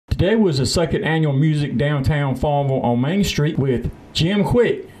Today was the second annual Music Downtown Farmville on Main Street with Jim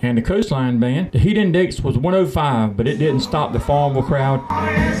Quick and the Coastline Band. The heat index was 105, but it didn't stop the Farmville crowd.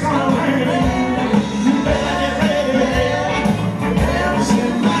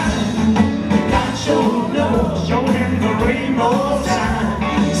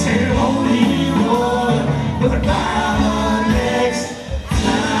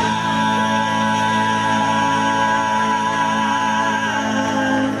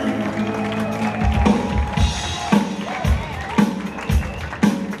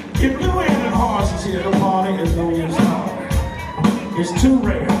 If New England horses here, the party is gonna get started. It's too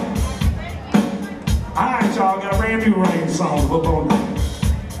rare. Alright, y'all, got a brand new rain song we're gonna do.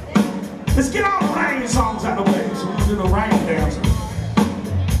 Let's get all the rain songs out of the way so we can do the rain dance.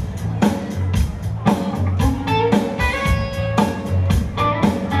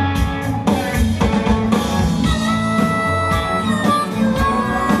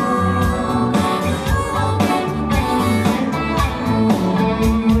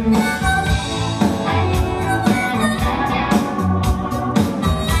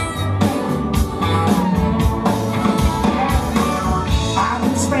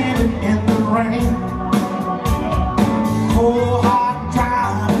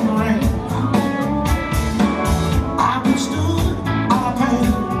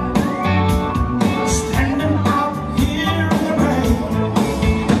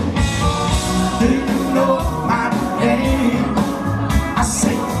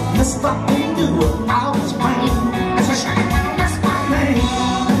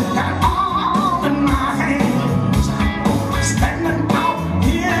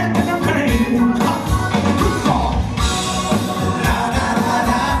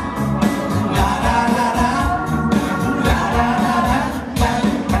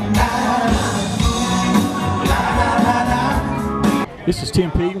 This is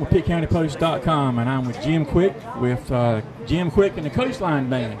Tim P with PittCountyPost.com, and I'm with Jim Quick Jim Quick and the Coastline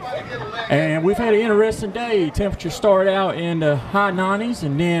Band. And we've had an interesting day. Temperature started out in the high 90s,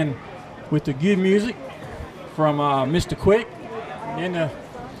 and then with the good music from Mr. Quick, and then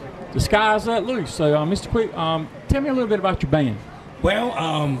the skies let loose. So, Mr. Quick, tell me a little bit about your band.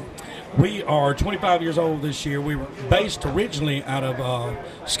 Well, we are 25 years old this year. We were based originally out of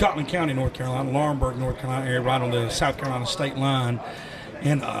Scotland County, North Carolina, Laurinburg, North Carolina area, right on the South Carolina state line,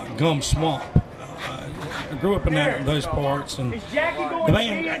 and Gum Swamp. I grew up in those parts, and the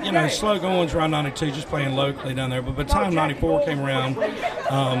band, you know, slow goings around 92, just playing locally down there. But by the time 94 came around,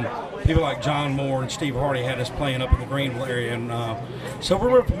 people like John Moore and Steve Hardy had us playing up in the Greenville area, and so we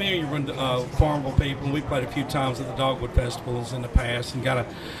were familiar with Farmville people. We played a few times at the Dogwood festivals in the past, and got a,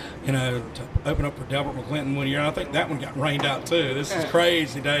 you know, to open up for Delbert McClinton one year. And I think that one got rained out too. This is a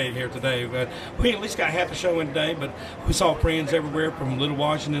crazy day here today, but we at least got half a show in today. But we saw friends everywhere from Little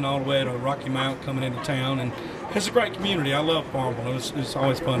Washington all the way to Rocky Mount coming into town, and it's a great community. I love Farmville. It's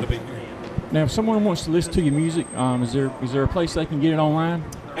always fun to be here. Now, if someone wants to listen to your music, is there a place they can get it online?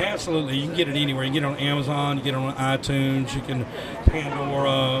 Absolutely, you can get it anywhere. You can get it on Amazon, you can get it on iTunes, you can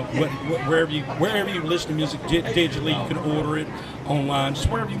Pandora, wherever you listen to music digitally, you can order it online, just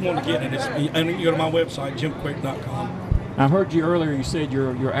wherever you want to get it. And you can go to my website, jimquick.com. I heard you earlier. You said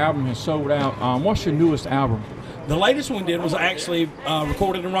your album has sold out. What's your newest album? The latest one did was actually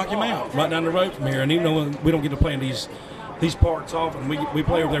recorded in Rocky Mount, right down the road from here. And even though we don't get to play in these parts often, we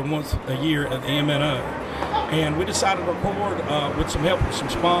play over there once a year at the MNO. And we decided to record with some help from some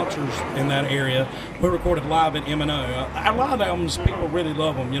sponsors in that area. We recorded live at M&O. Our live albums, people really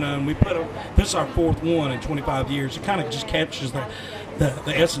love them, you know. And we this is our fourth one in 25 years. It kind of just captures the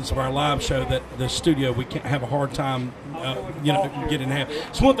essence of our live show that the studio we can't have a hard time, you know, getting to have.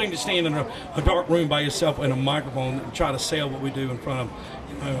 It's one thing to stand in a dark room by yourself in a microphone and try to sell what we do in front of,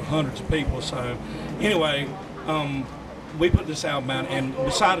 you know, hundreds of people. So anyway. We put this album out and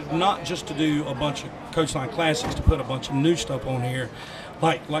decided not just to do a bunch of Coastline classics, to put a bunch of new stuff on here,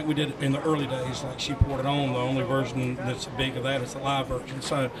 like we did in the early days, like She Poured It On. The only version that's big of that is the live version.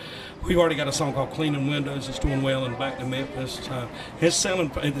 So we've already got a song called Cleaning Windows. It's doing well in Back to Memphis. So it's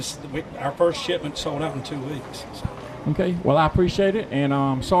selling. Our first shipment sold out in 2 weeks. So. Okay, well, I appreciate it, and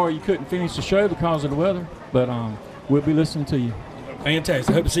I'm sorry you couldn't finish the show because of the weather, but we'll be listening to you.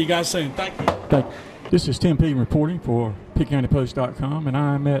 Fantastic. Hope to see you guys soon. Thank you. Thank you. This is Tim P reporting for PittCountyPost.com, and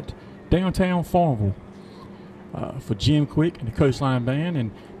I'm at downtown Farmville for Jim Quick and the Coastline Band.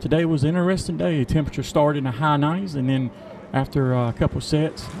 And today was an interesting day. The temperature started in the high 90s, and then after a couple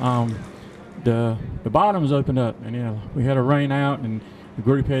sets, the bottoms opened up, and we had a rain out, and the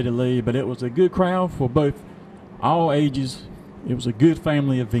group had to leave. But it was a good crowd for all ages. It was a good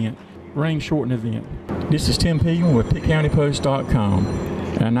family event, rain-shortened event. This is Tim P with PittCountyPost.com.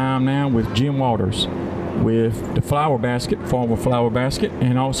 And I'm now with Jim Waters with the Flower Basket, Farmville Flower Basket,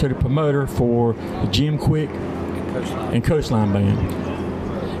 and also the promoter for the Jim Quick and Coastline Band.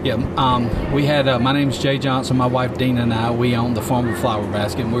 Yeah, we had, my name's Jay Johnson, my wife Dina and I, we own the Farmville Flower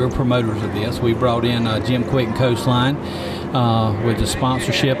Basket, and we were promoters of this. We brought in Jim Quick and Coastline with the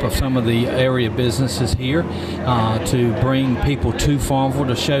sponsorship of some of the area businesses here to bring people to Farmville,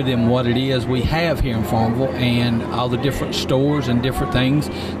 to show them what it is we have here in Farmville and all the different stores and different things.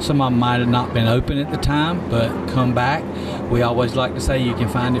 Some of them might have not been open at the time, but come back. We always like to say you can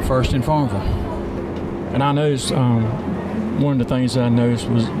find it first in Farmville. And I noticed one of the things that I noticed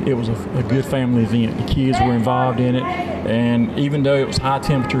was it was a good family event. The kids were involved in it, and even though it was high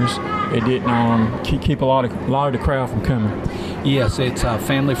temperatures, it didn't keep a lot of the crowd from coming. Yes, it's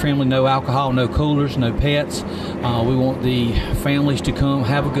family friendly, no alcohol, no coolers, no pets. We want the families to come,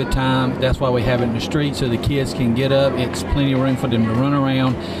 have a good time. That's why we have it in the street, so the kids can get up. It's plenty of room for them to run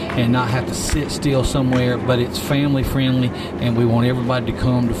around and not have to sit still somewhere, but it's family friendly, and we want everybody to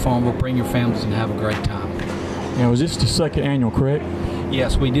come to Farmville, bring your families and have a great time. Now, was this the second annual, correct?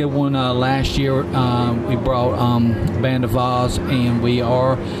 Yes, we did one last year. We brought Band of Oz, and we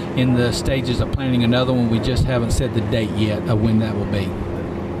are in the stages of planning another one. We just haven't set the date yet of when that will be.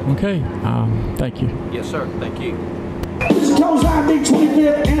 Okay, thank you. Yes, sir. Thank you. This is Coastline Big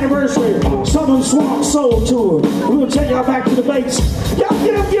 25th anniversary Southern Swamp Soul Tour. We're going to take y'all back to the base. Y'all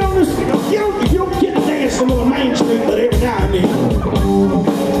get up, get on this. Get up, you don't get to dance on the Main Street, but every now and then.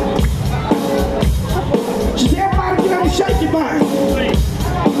 Just everybody get on and shake your body.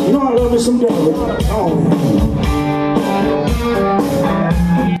 You know I love me some double. Oh.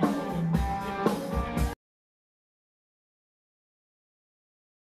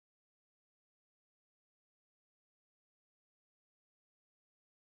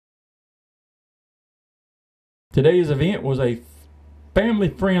 Today's event was a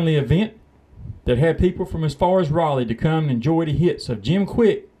family-friendly event that had people from as far as Raleigh to come and enjoy the hits of Jim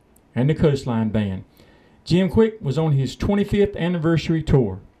Quick and the Coastline Band. Jim Quick was on his 25th anniversary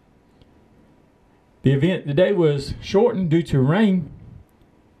tour. The event today was shortened due to rain,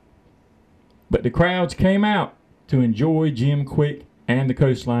 but the crowds came out to enjoy Jim Quick and the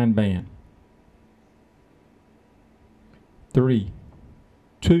Coastline Band. 3,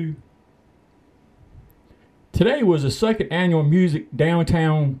 2. Today was the second annual Music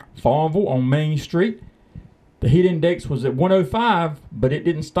Downtown Farmville on Main Street. The heat index was at 105, but it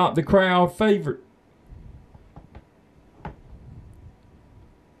didn't stop the crowd favorite.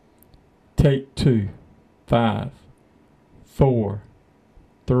 Take 2, 5, 4,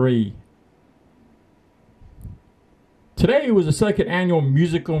 3. Today was the second annual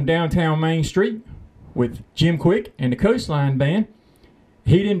Music on Downtown Main Street with Jim Quick and the Coastline Band.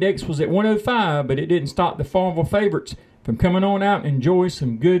 Heat index was at 105, but it didn't stop the Farmville favorites from coming on out and enjoy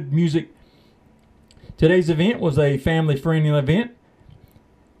some good music. Today's event was a family-friendly event,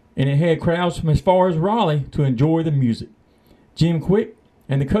 and it had crowds from as far as Raleigh to enjoy the music. Jim Quick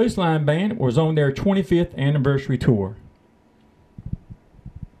and the Coastline Band was on their 25th anniversary tour.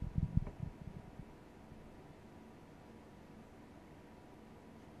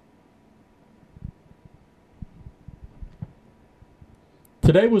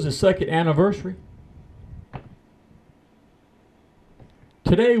 Today was the second anniversary.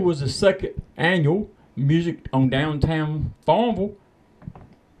 Today was the second annual Music on Downtown Farmville.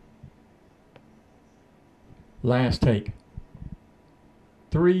 Last take.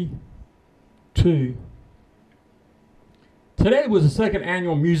 3, 2. Today was the second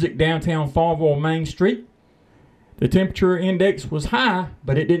annual Music Downtown Farmville on Main Street. The temperature index was high,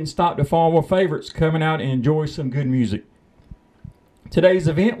 but it didn't stop the Farmville favorites coming out and enjoy some good music. Today's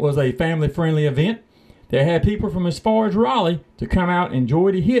event was a family-friendly event that had people from as far as Raleigh to come out and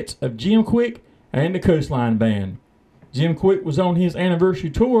enjoy the hits of Jim Quick and the Coastline Band. Jim Quick was on his anniversary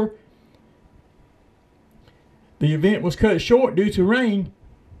tour. The event was cut short due to rain,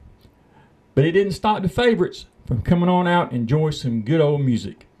 but it didn't stop the favorites from coming on out and enjoy some good old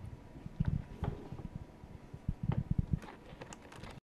music.